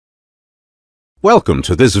Welcome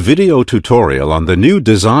to this video tutorial on the new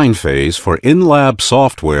design phase for inLab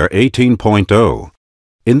software 18.0.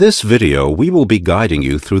 In this video, we will be guiding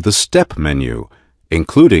you through the step menu,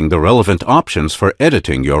 including the relevant options for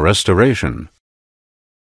editing your restoration.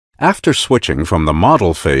 After switching from the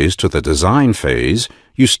model phase to the design phase,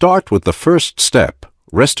 you start with the first step,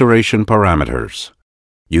 restoration parameters.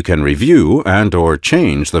 You can review and/or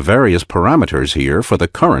change the various parameters here for the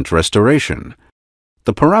current restoration.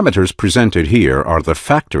 The parameters presented here are the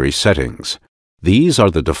factory settings. These are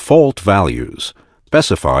the default values,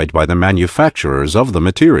 specified by the manufacturers of the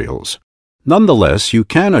materials. Nonetheless, you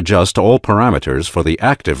can adjust all parameters for the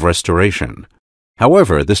active restoration.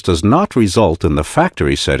 However, this does not result in the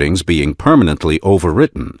factory settings being permanently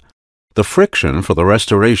overwritten. The friction for the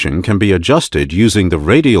restoration can be adjusted using the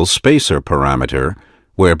radial spacer parameter,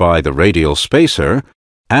 whereby the radial spacer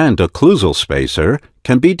and occlusal spacer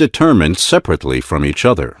can be determined separately from each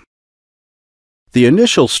other. The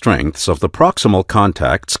initial strengths of the proximal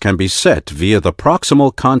contacts can be set via the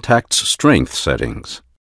proximal contacts strength settings.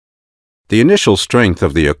 The initial strength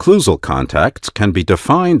of the occlusal contacts can be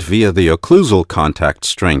defined via the occlusal contact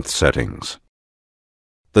strength settings.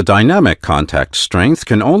 The dynamic contact strength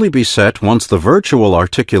can only be set once the virtual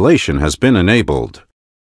articulation has been enabled.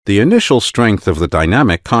 The initial strength of the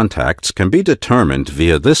dynamic contacts can be determined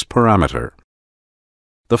via this parameter.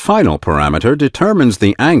 The final parameter determines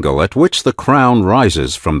the angle at which the crown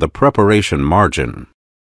rises from the preparation margin.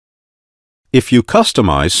 If you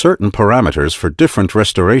customize certain parameters for different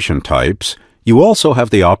restoration types, you also have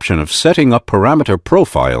the option of setting up parameter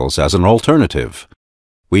profiles as an alternative.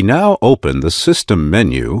 We now open the System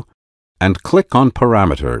menu and click on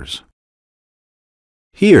Parameters.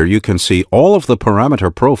 Here you can see all of the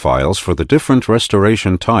parameter profiles for the different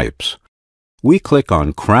restoration types. We click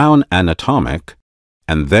on Crown Anatomic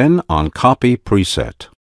and then on Copy Preset.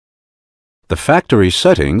 The factory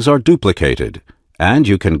settings are duplicated, and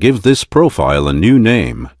you can give this profile a new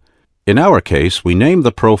name. In our case, we name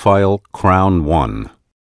the profile Crown 1.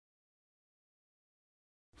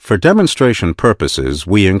 For demonstration purposes,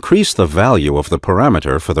 we increase the value of the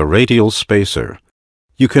parameter for the radial spacer.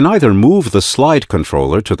 You can either move the slide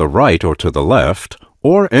controller to the right or to the left,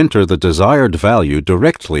 or enter the desired value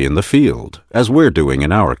directly in the field, as we're doing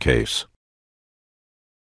in our case.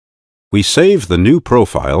 We save the new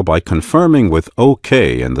profile by confirming with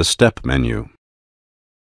OK in the Step menu.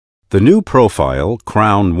 The new profile,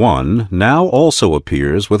 Crown 1, now also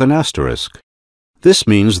appears with an asterisk. This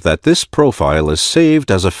means that this profile is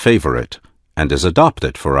saved as a favorite and is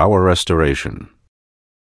adopted for our restoration.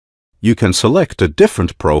 You can select a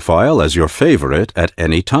different profile as your favorite at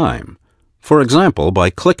any time, for example by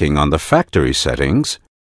clicking on the factory settings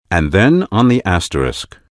and then on the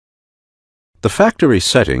asterisk. The factory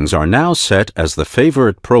settings are now set as the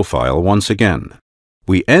favorite profile once again.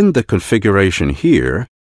 We end the configuration here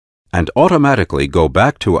and automatically go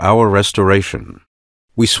back to our restoration.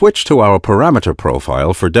 We switch to our parameter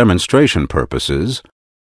profile for demonstration purposes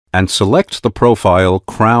and select the profile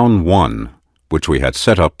Crown 1, which we had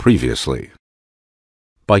set up previously.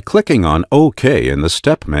 By clicking on OK in the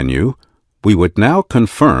Step menu, we would now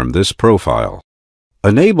confirm this profile.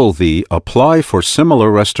 Enable the Apply for Similar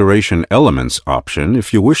Restoration Elements option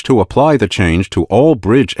if you wish to apply the change to all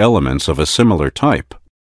bridge elements of a similar type.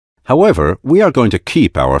 However, we are going to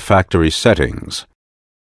keep our factory settings.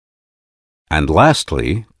 And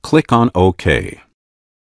lastly, click on OK.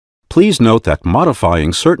 Please note that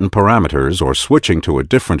modifying certain parameters or switching to a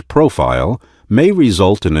different profile may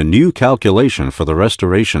result in a new calculation for the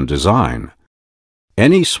restoration design.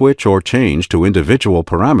 Any switch or change to individual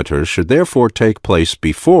parameters should therefore take place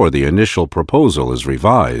before the initial proposal is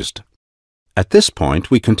revised. At this point,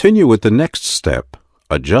 we continue with the next step,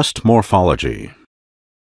 Adjust Morphology.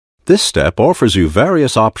 This step offers you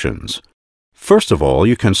various options. First of all,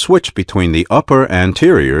 you can switch between the upper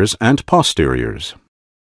anteriors and posteriors.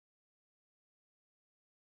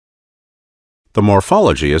 The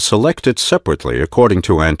morphology is selected separately according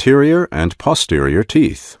to anterior and posterior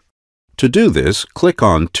teeth. To do this, click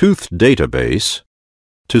on Tooth Database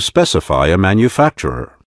to specify a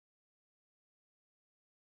manufacturer.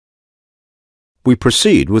 We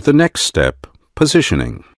proceed with the next step,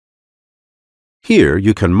 Positioning. Here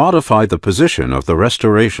you can modify the position of the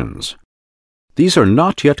restorations. These are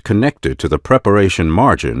not yet connected to the preparation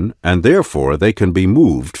margin, and therefore they can be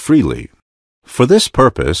moved freely. For this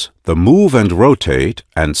purpose, the Move and Rotate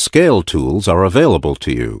and Scale tools are available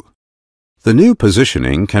to you. The new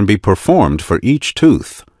positioning can be performed for each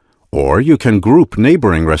tooth, or you can group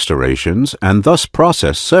neighboring restorations and thus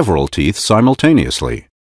process several teeth simultaneously.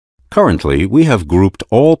 Currently, we have grouped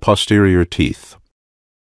all posterior teeth.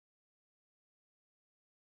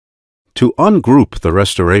 To ungroup the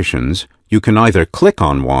restorations, you can either click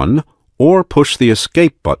on one or push the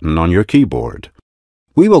Escape button on your keyboard.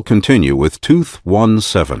 We will continue with tooth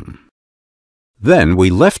 1-7. Then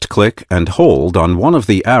we left-click and hold on one of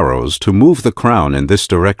the arrows to move the crown in this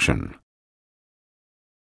direction.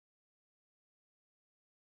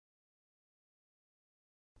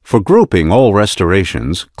 For grouping all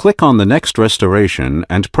restorations, click on the next restoration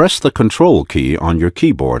and press the Control key on your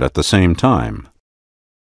keyboard at the same time.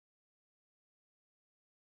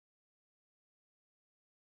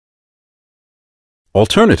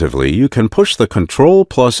 Alternatively, you can push the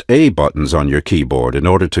Ctrl+A buttons on your keyboard in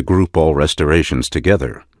order to group all restorations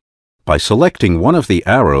together. By selecting one of the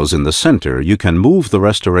arrows in the center, you can move the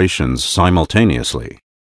restorations simultaneously.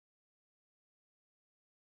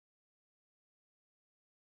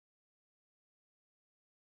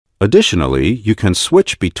 Additionally, you can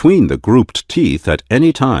switch between the grouped teeth at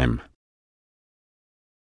any time.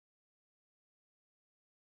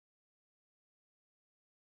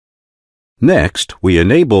 Next, we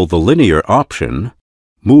enable the linear option,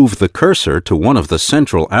 move the cursor to one of the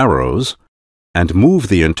central arrows, and move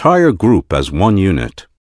the entire group as one unit.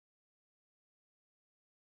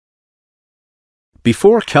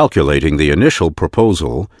 Before calculating the initial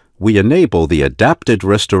proposal, we enable the Adapted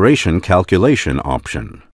Restoration Calculation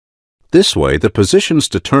option. This way, the positions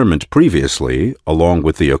determined previously, along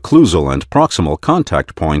with the occlusal and proximal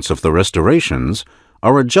contact points of the restorations,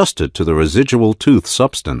 are adjusted to the residual tooth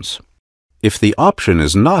substance. If the option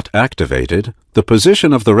is not activated, the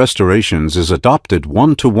position of the restorations is adopted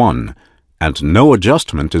 1-to-1, and no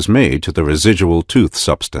adjustment is made to the residual tooth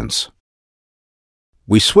substance.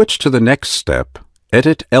 We switch to the next step,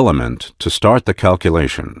 Edit Element, to start the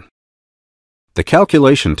calculation. The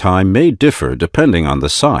calculation time may differ depending on the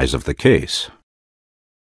size of the case.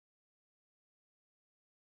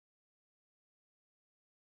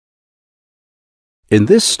 In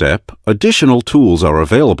this step, additional tools are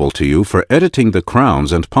available to you for editing the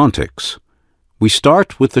crowns and pontics. We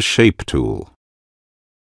start with the Shape tool.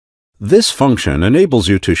 This function enables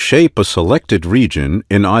you to shape a selected region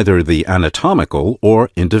in either the anatomical or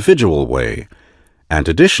individual way, and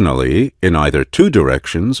additionally in either 2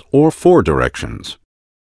 directions or 4 directions.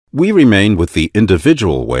 We remain with the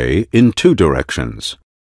individual way in 2 directions.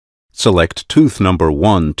 Select tooth number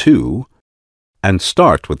 1, 2, and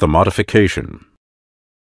start with the modification.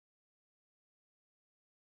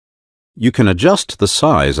 You can adjust the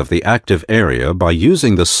size of the active area by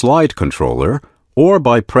using the slide controller or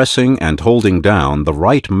by pressing and holding down the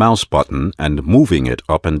right mouse button and moving it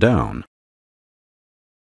up and down.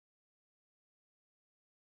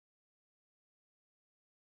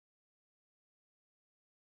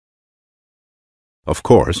 Of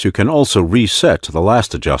course, you can also reset the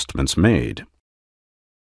last adjustments made.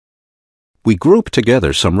 We group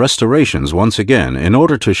together some restorations once again in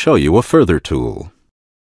order to show you a further tool.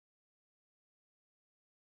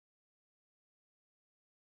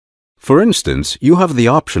 For instance, you have the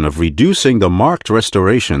option of reducing the marked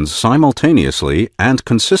restorations simultaneously and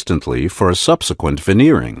consistently for a subsequent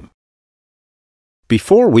veneering.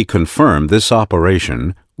 Before we confirm this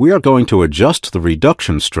operation, we are going to adjust the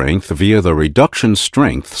reduction strength via the Reduction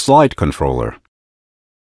Strength slide controller.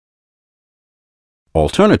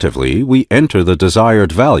 Alternatively, we enter the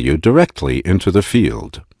desired value directly into the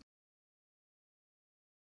field.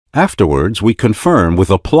 Afterwards, we confirm with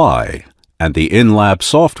Apply, and the inLab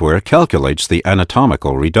software calculates the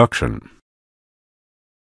anatomical reduction.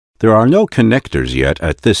 There are no connectors yet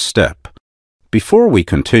at this step. Before we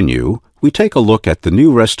continue, we take a look at the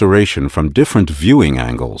new restoration from different viewing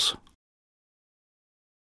angles.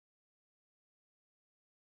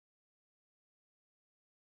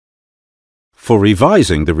 For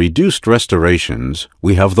revising the reduced restorations,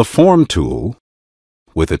 we have the Form tool,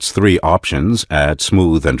 with its 3 options, Add,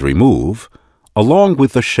 Smooth, and Remove, along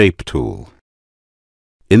with the Shape tool.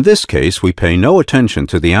 In this case, we pay no attention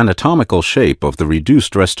to the anatomical shape of the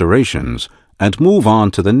reduced restorations and move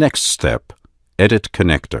on to the next step, Edit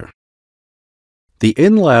Connector. The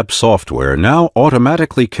inLab software now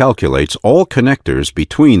automatically calculates all connectors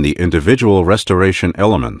between the individual restoration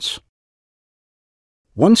elements.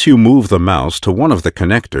 Once you move the mouse to one of the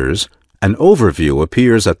connectors, an overview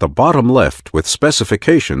appears at the bottom left with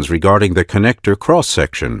specifications regarding the connector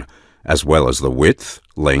cross-section, as well as the width,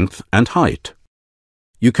 length, and height.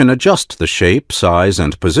 You can adjust the shape, size,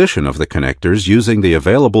 and position of the connectors using the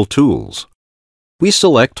available tools. We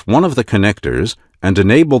select one of the connectors and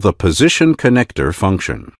enable the Position Connector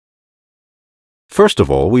function. First of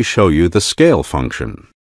all, we show you the Scale function.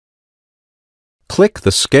 Click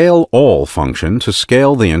the Scale All function to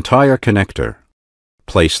scale the entire connector.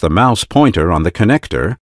 Place the mouse pointer on the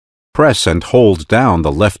connector Press and hold down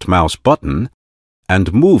the left mouse button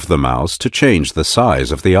and move the mouse to change the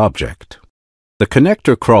size of the object. The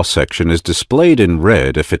connector cross-section is displayed in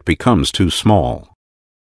red if it becomes too small.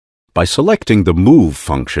 By selecting the Move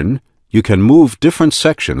function, you can move different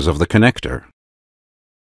sections of the connector.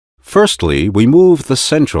 Firstly, we move the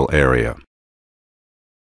central area.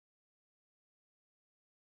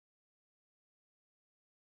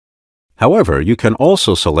 However, you can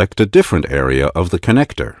also select a different area of the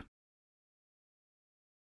connector.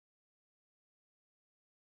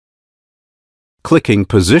 Clicking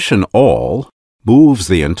Position All moves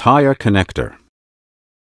the entire connector.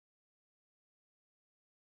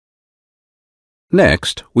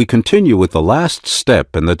 Next, we continue with the last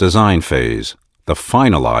step in the design phase, the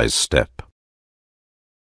Finalize step.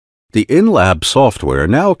 The inLab software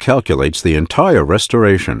now calculates the entire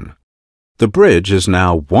restoration. The bridge is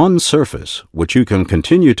now one surface, which you can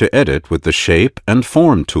continue to edit with the Shape and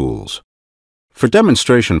Form tools. For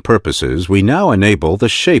demonstration purposes, we now enable the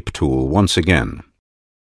Shape tool once again.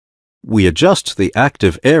 We adjust the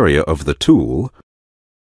active area of the tool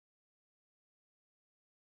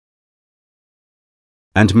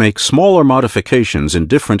and make smaller modifications in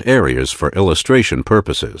different areas for illustration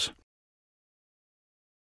purposes.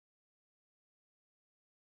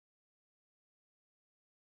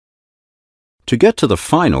 To get to the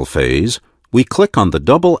final phase, we click on the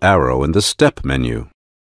double arrow in the Step menu.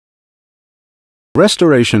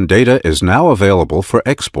 Restoration data is now available for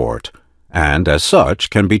export, and as such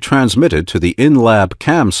can be transmitted to the inLab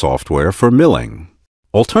CAM software for milling.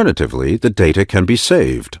 Alternatively, the data can be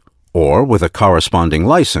saved, or with a corresponding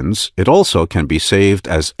license, it also can be saved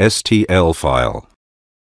as STL file.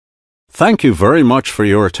 Thank you very much for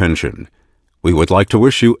your attention. We would like to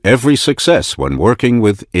wish you every success when working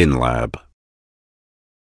with inLab.